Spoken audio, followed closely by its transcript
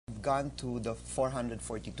I've gone to the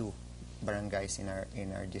 442 barangays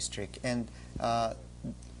in our district, and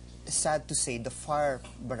sad to say, the far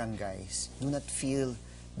barangays do not feel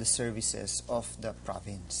the services of the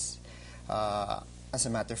province. As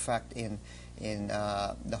a matter of fact, in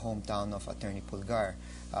the hometown of Attorney Pulgar,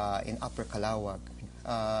 in Upper Calawag,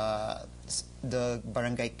 the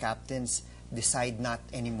barangay captains decide not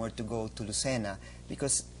anymore to go to Lucena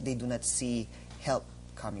because they do not see help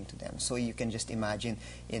coming to them. So you can just imagine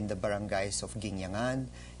in the barangays of Ginyangan,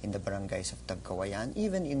 in the barangays of Tagkawayan,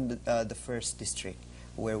 even in the first district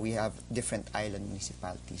where we have different island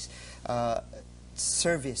municipalities.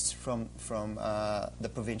 Service from the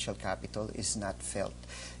provincial capital is not felt.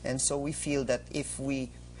 And so we feel that if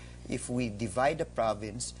we divide the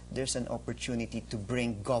province, there's an opportunity to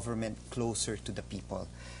bring government closer to the people.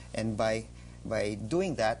 And by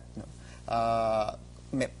doing that,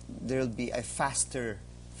 there will be a faster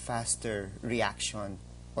reaction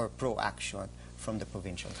or pro-action from the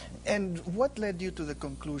provincial government. And what led you to the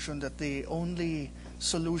conclusion that the only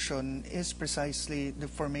solution is precisely the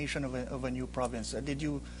formation of a new province?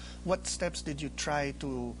 What steps did you try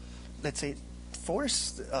to, let's say,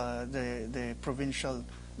 force the provincial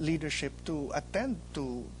leadership to attend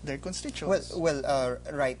to their constituents?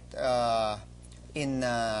 Right. In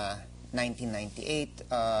 1998,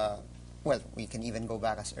 well, we can even go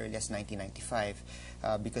back as early as 1995,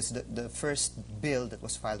 because the first bill that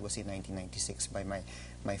was filed was in 1996 by my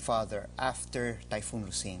father after Typhoon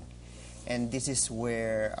Lusing. And this is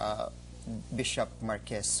where Bishop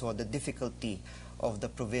Marquez saw the difficulty of the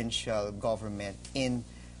provincial government in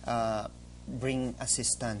bringing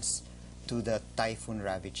assistance to the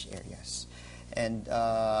typhoon-ravaged areas. And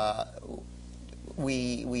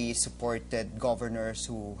we supported governors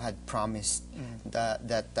who had promised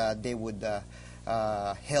that they would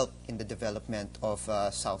help in the development of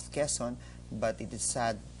South Quezon, but it is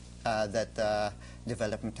sad that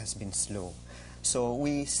development has been slow. So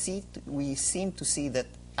we seem to see that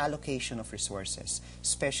allocation of resources,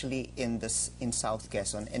 especially in South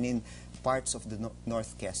Quezon and in parts of the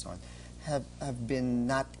North Quezon, have been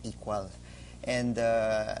not equal. And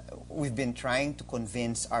we've been trying to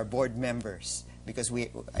convince our board members, because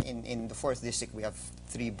in the 4th district we have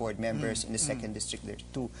 3 board members, in the 2nd district there's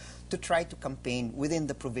 2, to try to campaign within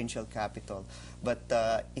the provincial capital. But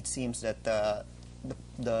it seems that the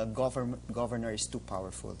governor is too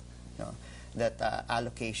powerful. That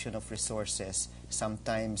allocation of resources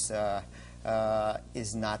sometimes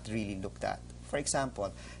is not really looked at. For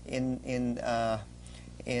example, in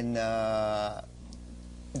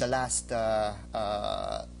the last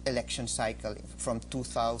election cycle from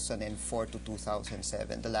 2004 to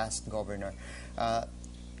 2007, the last governor,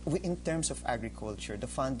 in terms of agriculture, the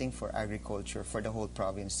funding for agriculture for the whole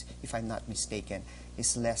province, if I'm not mistaken,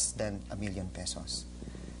 is less than ₱1 million.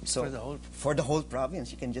 So for the whole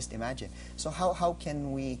province, you can just imagine. So how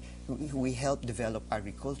can we help develop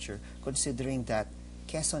agriculture, considering that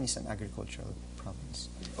Quezon is an agricultural province?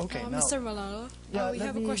 Okay, now, Mr. Manolo, we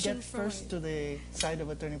have a question from... first to the side of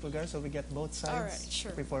Attorney Pulgar, so we get both sides. All right,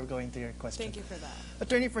 sure. Before going to your question. Thank you for that.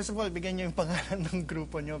 Attorney, first of all, bigyan niyo yung pangalan ng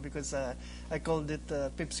grupo niyo, because I called it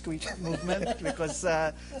Pipsqueak Movement because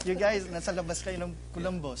you guys, nasa labas kayo ng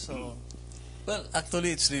Colombo, so... Well,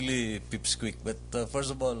 actually, it's really pipsqueak. But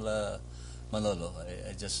first of all, Manolo,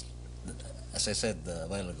 I just, as I said a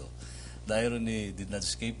while ago, the irony did not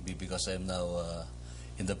escape me because I'm now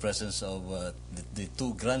in the presence of the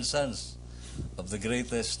 2 grandsons of the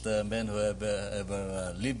greatest men who have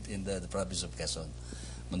ever lived in the province of Quezon,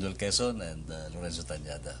 Manuel Quezon and Lorenzo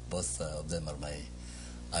Tañada. Both of them are my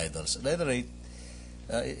idols. At any rate,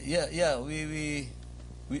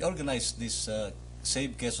 we organized this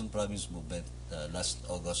Save Quezon Province movement last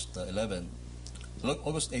August 18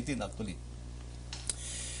 actually.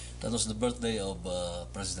 That was the birthday of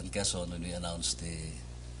President Quezon when we announced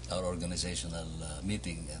our organizational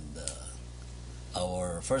meeting, and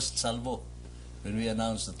our first salvo when we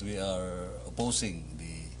announced that we are opposing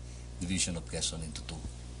the division of Quezon into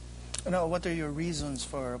 2. Now, what are your reasons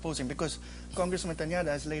for opposing? Because Congressman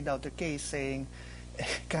Tañada has laid out a case saying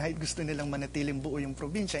kahit gusto nilang manatiling buo yung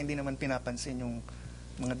probinsya, hindi naman pinapansin yung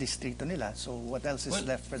mga distrito nila. So what else is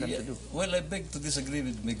left for them to do? Well, I beg to disagree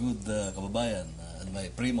with my good kababayan and my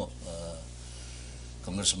primo,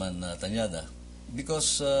 Congressman Tañada,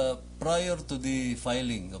 because prior to the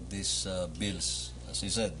filing of these bills, as he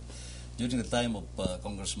said, during the time of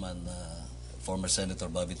Congressman former Senator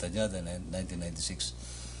Bobby Tañada in 1996,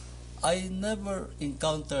 I never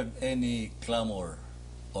encountered any clamor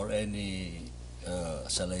or any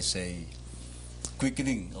shall I say,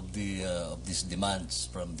 quickening of these demands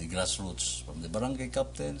from the grassroots, from the barangay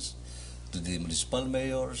captains, to the municipal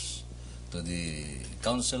mayors, to the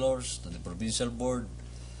councilors, to the provincial board.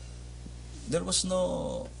 There was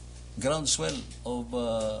no groundswell of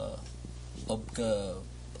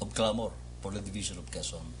clamor for the division of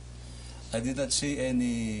Quezon. I did not see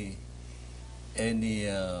any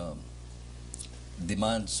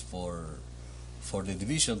demands for the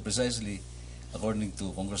division. Precisely, according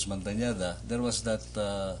to Congressman Tañada, there was that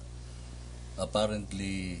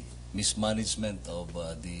apparently mismanagement of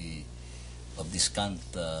the scant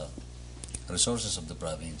resources of the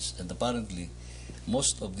province, and apparently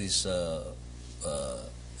most of these, as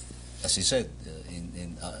he said,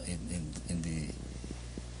 in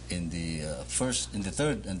the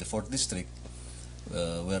third and the fourth district,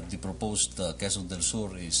 where the proposed Quezon del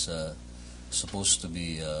Sur is supposed to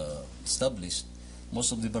be established,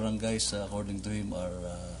 most of the barangays, according to him,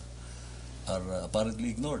 are apparently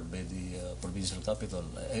ignored by the provincial capital.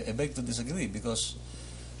 I beg to disagree, because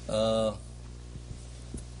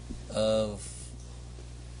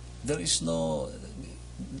there is no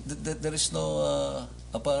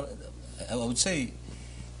I would say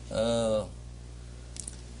there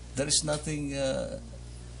is nothing.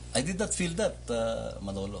 I did not feel that,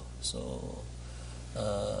 Manolo. So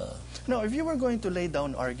no, if you were going to lay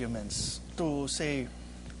down arguments to say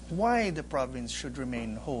why the province should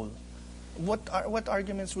remain whole, what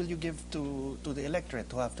arguments will you give to the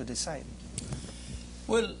electorate who have to decide?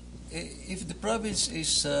 Well, if the province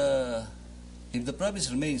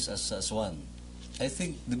remains as one, I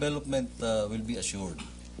think development will be assured.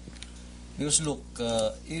 Because look,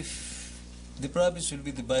 if the province will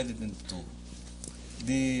be divided into two,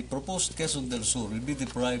 the proposed Quezon del Sur will be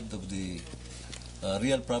deprived of the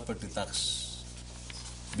real property tax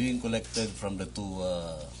being collected from the two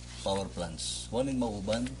power plants. One in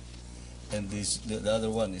Mauban, and the other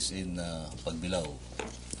one is in Pagbilao.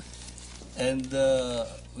 And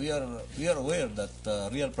we are aware that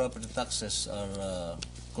real property taxes are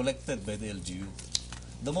collected by the LGU.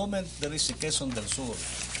 The moment there is a Quezon del Sur,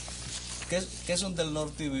 Quezon del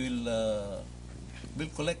Norte will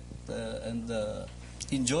collect and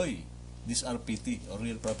enjoy this RPT, or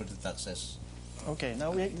real property taxes. Okay,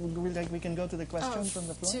 now we can go to the question from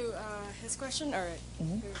the floor. To his question, all right.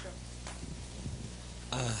 Mm-hmm. Here we go.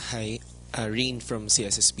 Hi, Reen from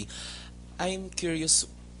CSSP. I'm curious,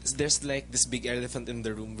 there's like this big elephant in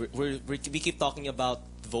the room. We keep talking about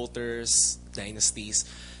voters, dynasties.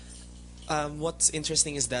 What's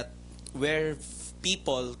interesting is that where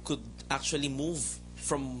people could actually move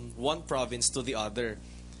from one province to the other,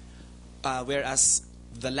 whereas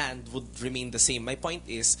the land would remain the same. My point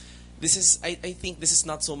is, I think this is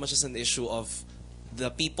not so much as an issue of the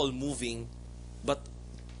people moving, but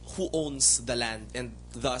who owns the land, and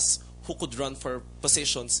thus who could run for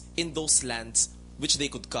positions in those lands which they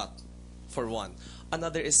could cut, for one.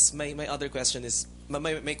 Another is, my other question is,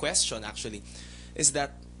 my question actually, is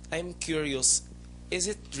that I'm curious, is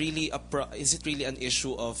it really an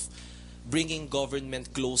issue of bringing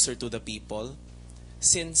government closer to the people?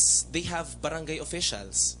 Since they have barangay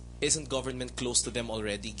officials, isn't government close to them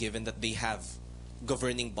already, given that they have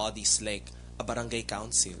governing bodies like a barangay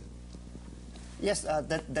council? Yes,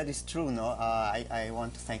 that is true. No, I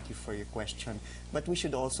want to thank you for your question, but we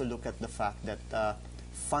should also look at the fact that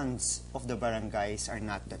funds of the barangays are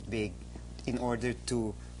not that big in order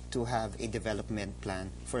to have a development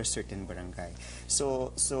plan for a certain barangay.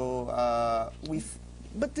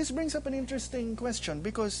 But this brings up an interesting question,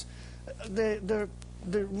 because the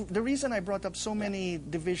reason I brought up so many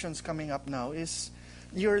divisions coming up now is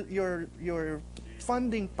your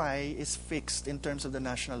funding pie is fixed in terms of the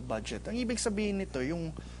national budget. Ang ibig sabihin nito,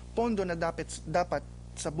 yung pondo na dapat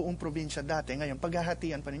sa buong probinsya dati, ngayon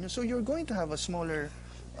paghahatian pa ninyo. So you're going to have a smaller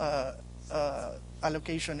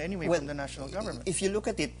allocation anyway from the national government. If you look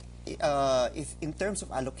at it, if in terms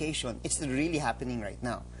of allocation, it's really happening right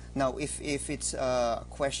now. Now, if it's a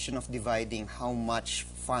question of dividing how much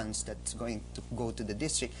funds that's going to go to the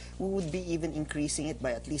district, we would be even increasing it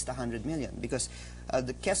by at least 100 million, because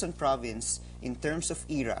the Quezon province, in terms of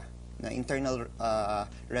IRA, the internal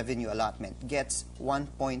revenue allotment, gets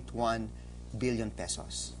 1.1 billion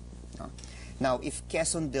pesos. Now, if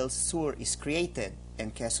Quezon del Sur is created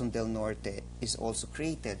and Quezon del Norte is also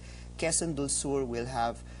created, Quezon del Sur will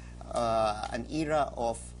have an IRA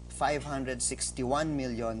of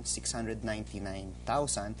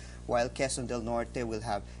 561,699,000, while Quezon del Norte will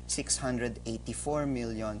have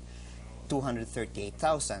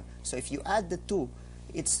 684,238,000. So if you add the two,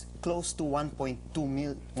 it's close to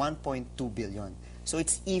 1.2 billion. So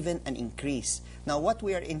it's even an increase. Now, what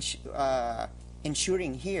we are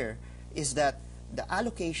ensuring here is that the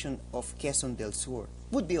allocation of Quezon del Sur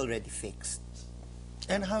would be already fixed.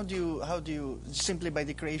 And how do you simply by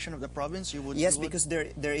the creation of the province you would Yes, you would- because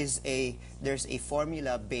there's a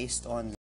formula based on